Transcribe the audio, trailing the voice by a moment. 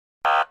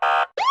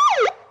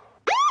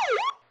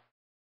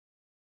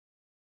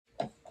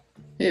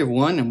Hey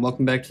everyone, and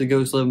welcome back to the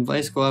Ghost 11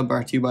 Vise Squad,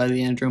 brought to you by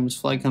the Andromeda's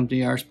Fly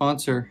Company, our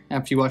sponsor.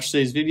 After you watch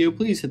today's video,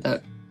 please hit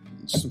that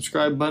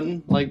subscribe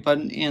button, like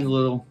button, and the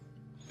little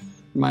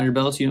reminder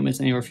bell so you don't miss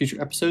any of our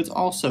future episodes.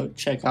 Also,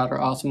 check out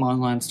our awesome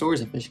online stores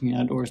at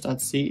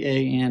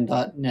fishingoutdoors.ca and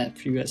 .net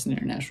for US and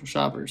international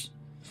shoppers.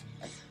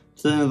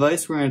 So in the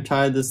vise, we're going to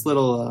tie this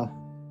little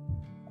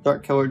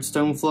dark colored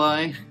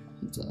stonefly.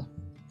 It's a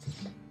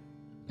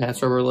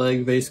patch rubber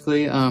leg,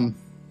 basically.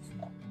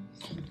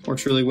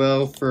 Works really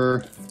well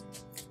for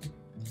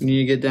you need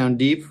to get down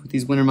deep with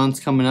these winter months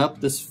coming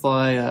up. This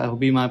fly will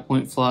be my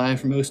point fly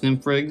for most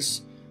nymph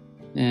rigs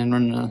and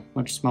running a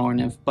much smaller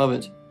nymph above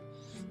it.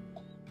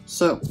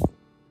 So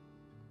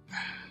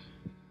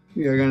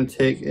we are going to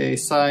take a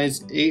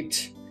size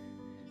 8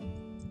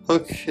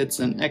 hook. It's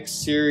an X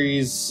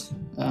Series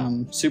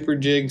Super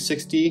Jig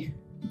 60,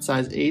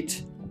 size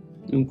 8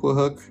 Umpqua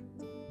hook.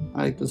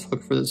 I like this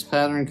hook for this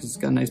pattern because it's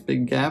got a nice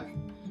big gap.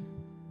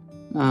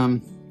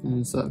 And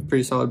it's a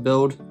pretty solid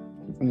build.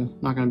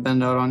 Not going to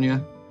bend out on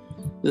you.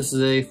 This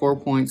is a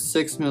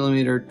 4.6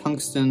 millimeter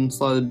tungsten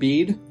slotted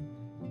bead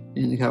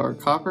in the color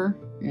copper,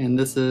 and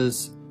this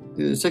is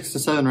 6 to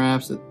 7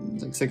 wraps, like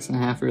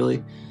 6.5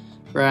 really,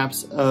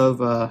 wraps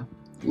of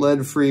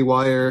lead-free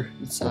wire.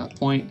 It's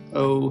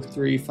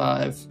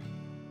 0.035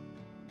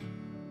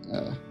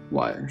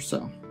 wire.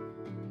 So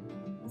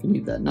if you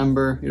need that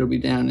number, it'll be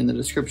down in the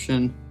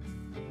description,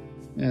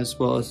 as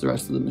well as the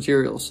rest of the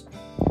materials.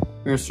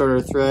 We're going to start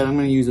our thread. I'm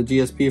going to use a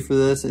GSP for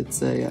this.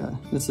 It's a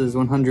this is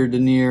 100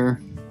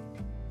 denier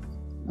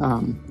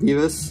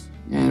Veevus,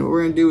 and what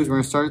we're going to do is we're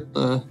going to start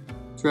the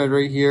thread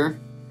right here, and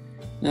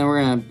then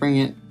we're going to bring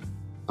it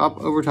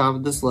up over top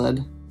of this lead,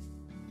 and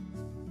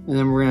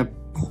then we're going to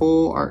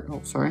pull our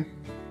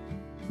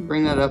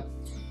bring that up,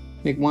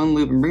 make one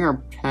loop, and bring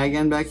our tag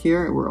end back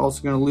here. We're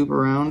also going to loop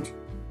around,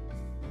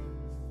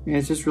 and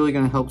it's just really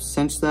going to help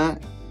cinch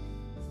that.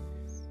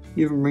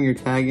 You can bring your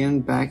tag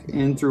end back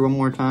in through one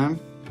more time.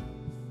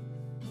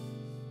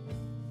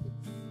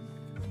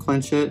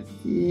 Clench it,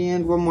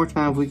 and one more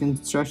time if we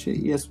can stretch it.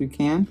 Yes, we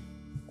can.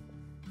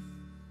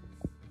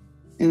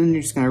 And then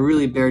you're just going to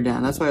really bear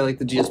down. That's why I like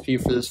the GSP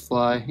for this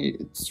fly.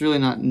 It's really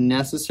not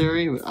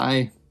necessary, but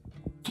I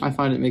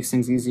find it makes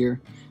things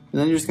easier. And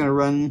then you're just going to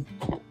run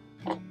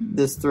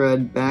this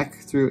thread back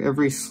through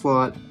every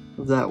slot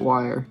of that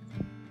wire.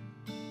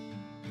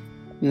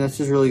 And that's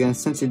just really going to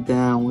cinch it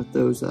down with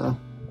those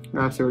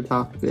wraps over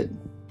top of it.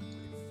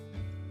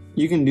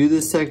 You can do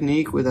this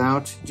technique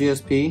without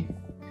GSP,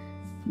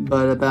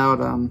 but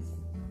about I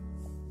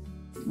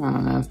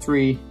don't know,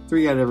 3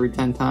 out of every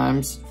 10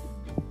 times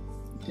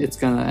it's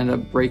gonna end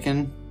up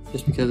breaking,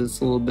 just because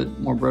it's a little bit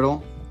more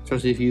brittle,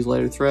 especially if you use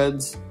lighter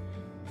threads.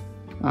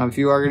 If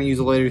you are gonna use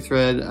a lighter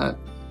thread, I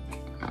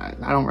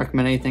don't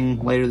recommend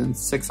anything lighter than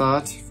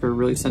 6/0 for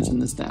really cinching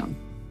this down.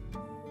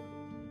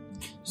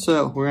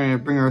 So we're gonna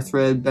bring our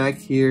thread back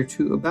here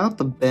to about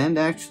the bend,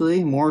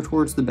 actually more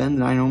towards the bend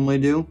than I normally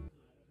do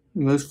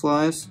in most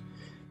flies.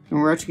 And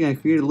we're actually going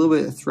to create a little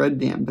bit of thread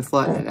dam to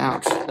flatten it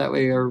out. That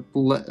way our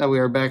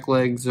back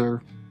legs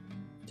or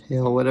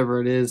tail, whatever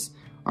it is,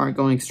 aren't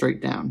going straight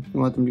down. We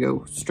want them to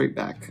go straight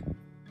back.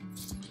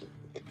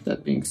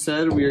 That being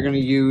said, we are going to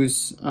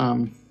use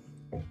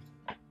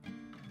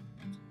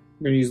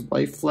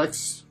Life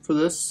Flex for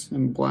this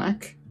in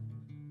black.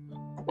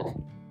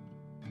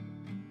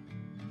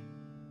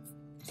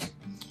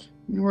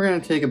 And we're going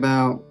to take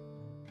about,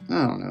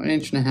 I don't know,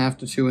 1.5 inches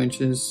to 2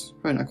 inches,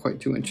 probably not quite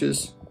 2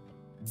 inches.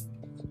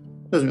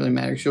 Doesn't really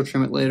matter, she'll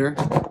trim it later.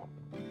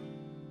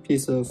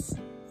 Piece of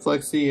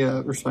flexi,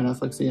 or sorry, not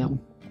flexi,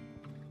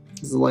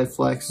 this is a Life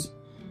Flex.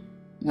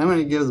 And I'm going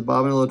to give the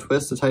bobbin a little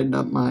twist to tighten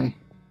up my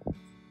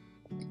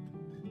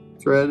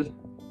thread.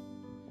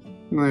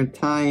 We're going to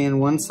tie in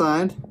one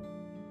side.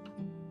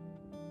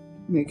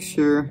 Make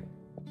sure,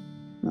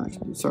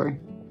 actually, sorry,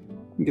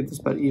 get this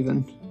about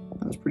even.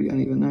 That was pretty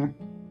uneven there.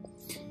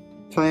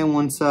 Tie in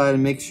one side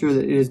and make sure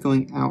that it is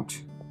going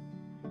out.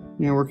 You're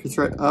going to work your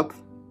thread up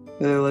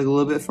the other leg a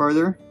little bit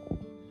farther,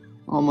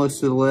 almost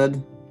to the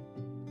lead.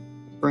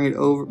 Bring it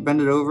over, bend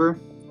it over,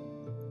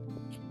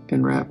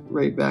 and wrap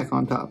right back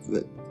on top of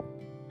it.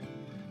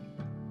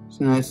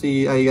 So now I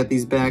see how you got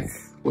these back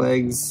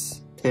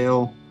legs,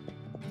 tail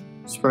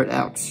spread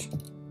out.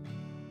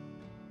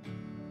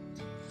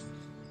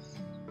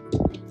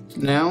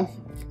 Now,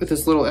 with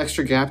this little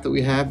extra gap that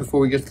we have before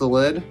we get to the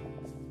lead,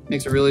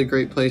 makes a really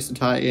great place to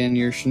tie in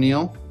your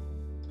chenille.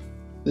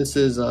 This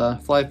is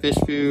Fly Fish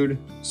Food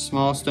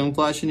small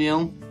stonefly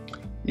chenille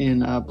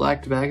in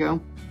black tobacco.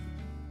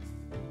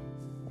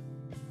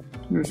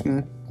 I'm just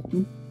gonna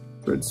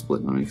thread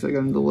split on me because I got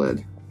into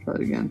lead. Try it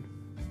again.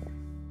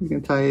 You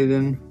can tie it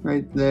in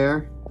right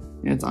there,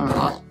 and it's on.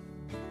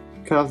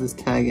 Cut off this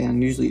tag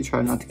end. Usually you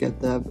try not to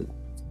get that, but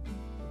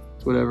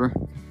it's whatever.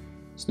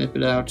 Snip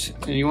it out,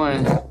 and you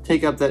want to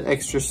take up that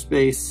extra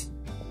space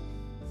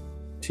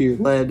to your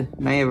lead.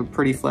 Now you have a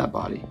pretty flat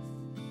body.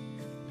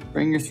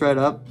 Bring your thread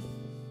up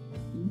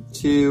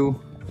to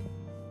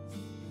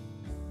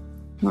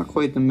not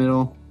quite the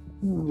middle,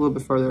 a little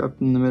bit farther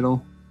up in the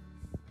middle.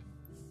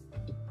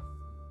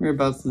 We're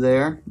about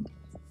there.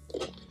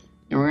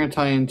 And we're going to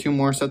tie in 2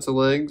 more sets of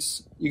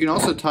legs. You can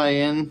also tie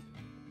in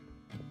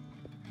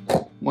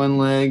one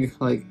leg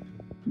like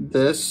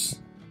this.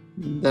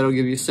 That'll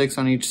give you 6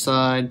 on each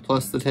side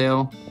plus the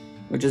tail,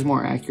 which is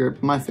more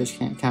accurate. My fish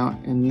can't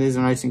count, and these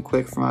are nice and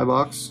quick for my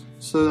box.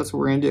 So that's what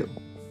we're going to do.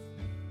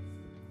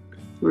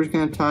 We're just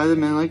going to tie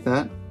them in like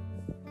that.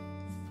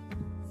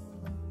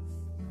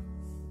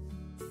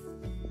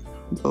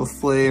 They'll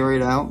flay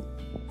right out.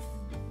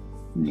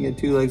 And you get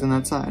 2 legs on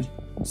that side.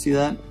 See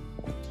that?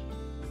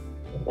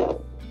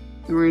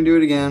 And we're going to do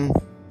it again,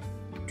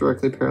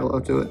 directly parallel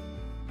to it.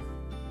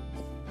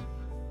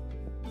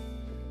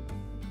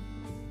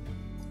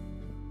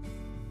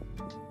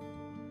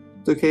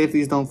 It's okay if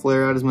these don't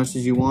flare out as much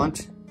as you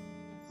want,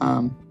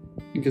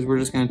 because we're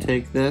just going to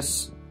take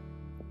this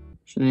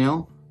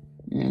chenille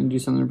and do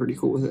something pretty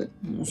cool with it.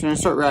 I'm just going to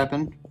start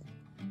wrapping.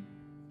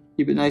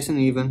 Keep it nice and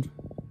even.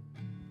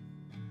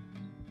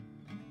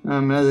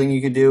 Another thing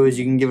you could do is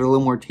you can give it a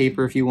little more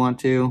taper if you want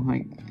to,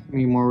 like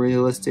be more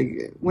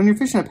realistic. When you're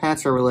fishing a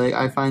patch rubber leg,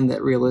 I find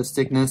that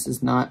realisticness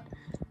is not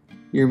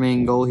your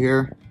main goal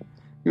here.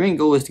 Your main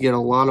goal is to get a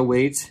lot of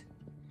weight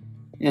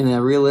in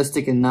a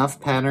realistic enough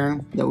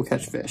pattern that will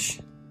catch fish.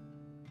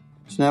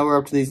 So now we're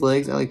up to these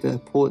legs. I like to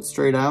pull it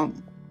straight out,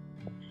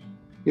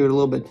 give it a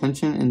little bit of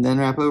tension, and then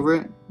wrap over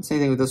it. Same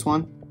thing with this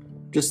one,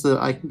 just so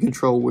that I can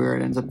control where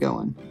it ends up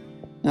going.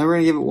 Now we're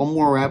going to give it one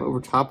more wrap over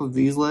top of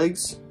these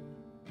legs,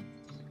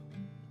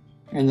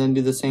 and then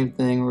do the same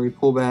thing where we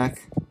pull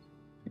back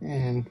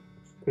and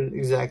put it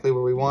exactly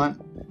where we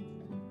want.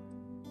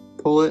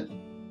 Pull it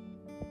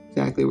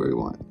exactly where we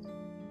want.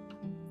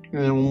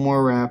 And then one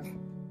more wrap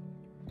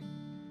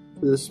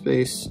for the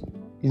space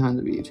behind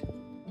the bead.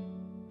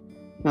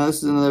 Now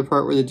this is another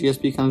part where the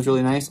GSP becomes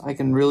really nice. I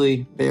can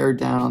really bear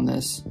down on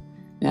this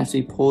and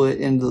actually pull it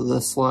into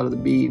the slot of the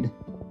bead.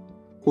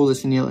 Pull the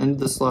chenille into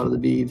the slot of the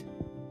bead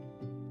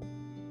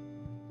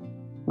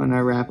when I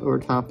wrap over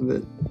top of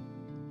it,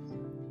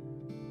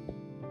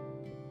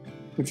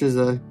 which is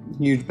a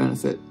huge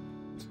benefit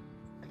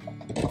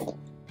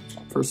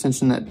for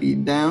cinching that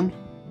bead down.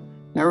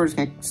 Now we're just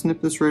going to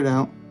snip this right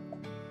out.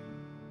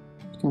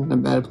 It's kind of in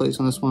a bad place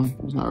on this one.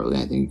 There's not really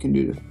anything you can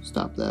do to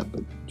stop that,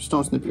 but just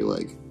don't snip your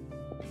leg.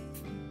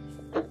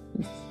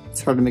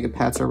 It's hard to make a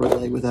patch rubber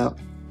leg without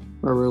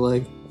rubber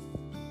leg.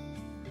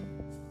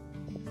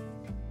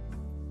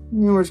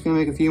 And we're just going to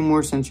make a few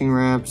more cinching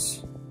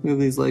wraps. Move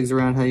these legs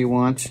around how you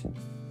want.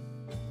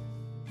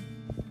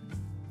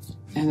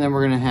 And then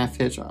we're going to half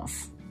hitch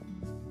off.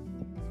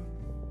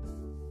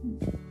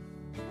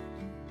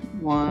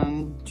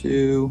 1,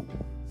 2,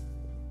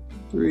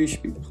 3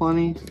 should be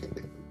plenty.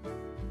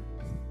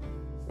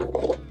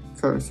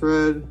 Cut our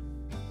thread.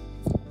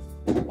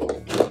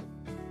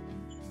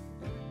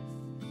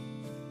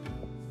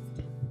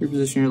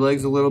 Reposition your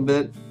legs a little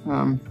bit.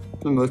 For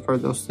the most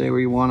part, they'll stay where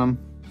you want them.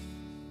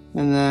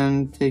 And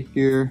then take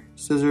your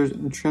scissors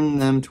and trim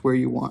them to where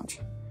you want.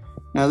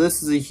 Now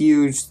this is a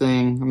huge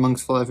thing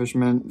amongst fly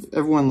fishermen.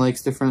 Everyone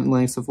likes different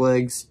lengths of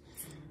legs.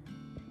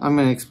 I'm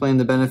going to explain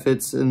the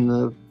benefits and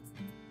the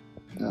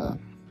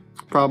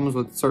problems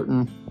with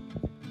certain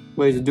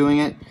ways of doing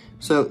it.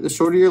 So the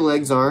shorter your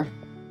legs are,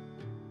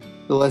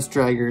 the less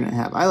drag you're going to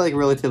have. I like a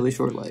relatively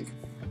short leg.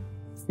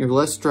 You have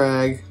less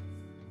drag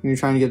when you're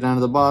trying to get down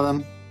to the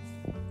bottom.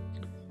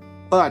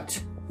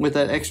 But with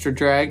that extra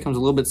drag comes a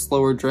little bit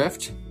slower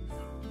drift.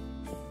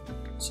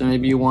 So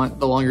maybe you want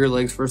the longer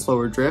legs for a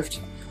slower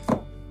drift.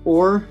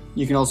 Or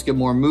you can also get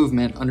more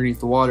movement underneath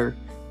the water,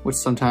 which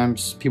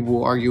sometimes people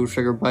will argue with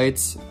trigger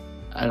bites.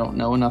 I don't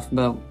know enough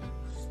about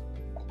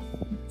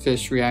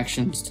fish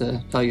reactions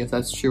to tell you if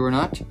that's true or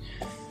not.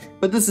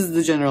 But this is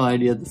the general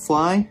idea of the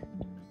fly.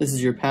 This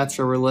is your patch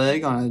rubber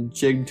leg on a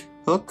jigged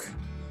hook.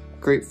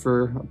 Great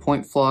for a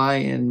point fly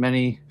in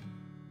many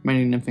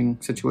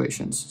nymphing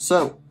situations.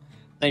 So,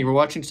 thank you for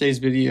watching today's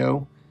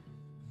video.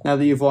 Now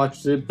that you've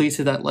watched it, please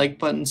hit that like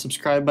button,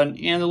 subscribe button,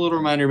 and the little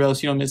reminder bell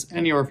so you don't miss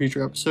any of our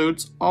future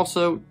episodes.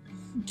 Also,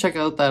 check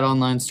out that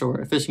online store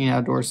at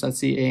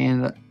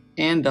fishingoutdoors.ca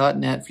and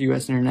 .net for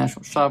U.S.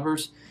 international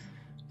shoppers.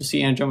 You'll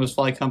see Ann Jumbo's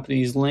Fly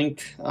Company's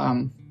link,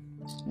 and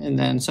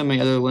then so many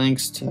other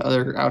links to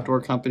other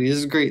outdoor companies. This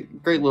is a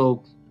great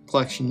little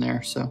collection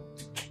there, so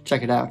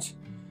check it out.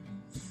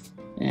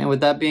 And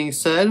with that being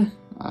said,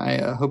 I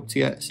hope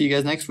to see you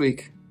guys next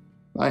week.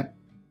 Bye.